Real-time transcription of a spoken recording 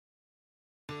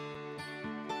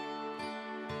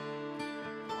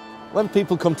When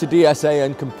people come to DSA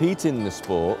and compete in the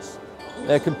sports,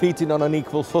 they're competing on an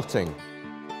equal footing.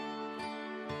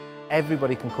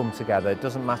 Everybody can come together, it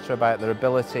doesn't matter about their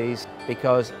abilities,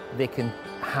 because they can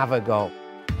have a go.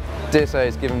 DSA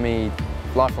has given me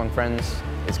lifelong friends,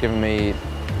 it's given me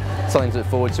something to look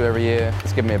forward to every year,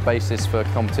 it's given me a basis for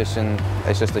competition,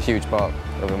 it's just a huge part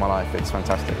of my life, it's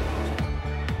fantastic.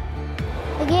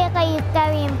 The DSA is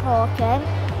very important,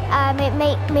 it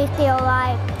makes me feel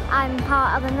like I'm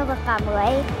part of another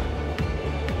family.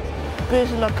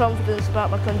 Boosting my confidence about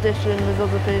my condition with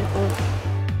other people.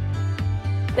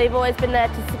 They've always been there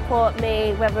to support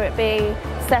me, whether it be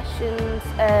sessions,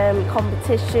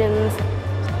 competitions.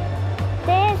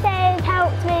 DSA has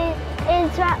helped me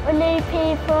interact with new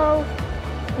people,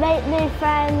 make new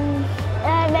friends,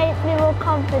 makes me more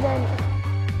confident.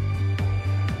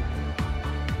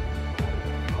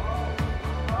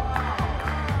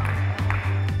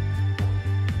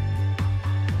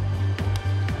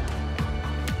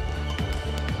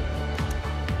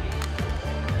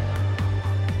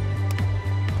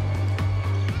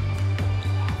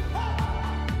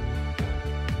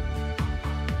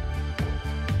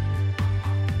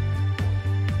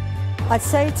 I'd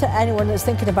say to anyone that's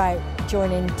thinking about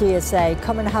joining DSA,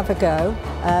 come and have a go.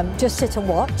 Just sit and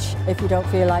watch if you don't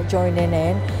feel like joining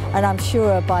in, and I'm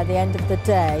sure by the end of the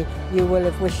day you will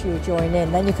have wished you would join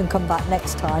in. Then you can come back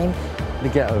next time. They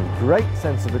get a great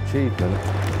sense of achievement,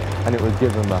 and it will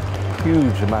give them a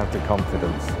huge amount of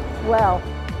confidence. Well,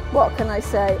 what can I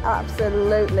say?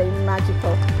 Absolutely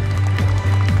magical.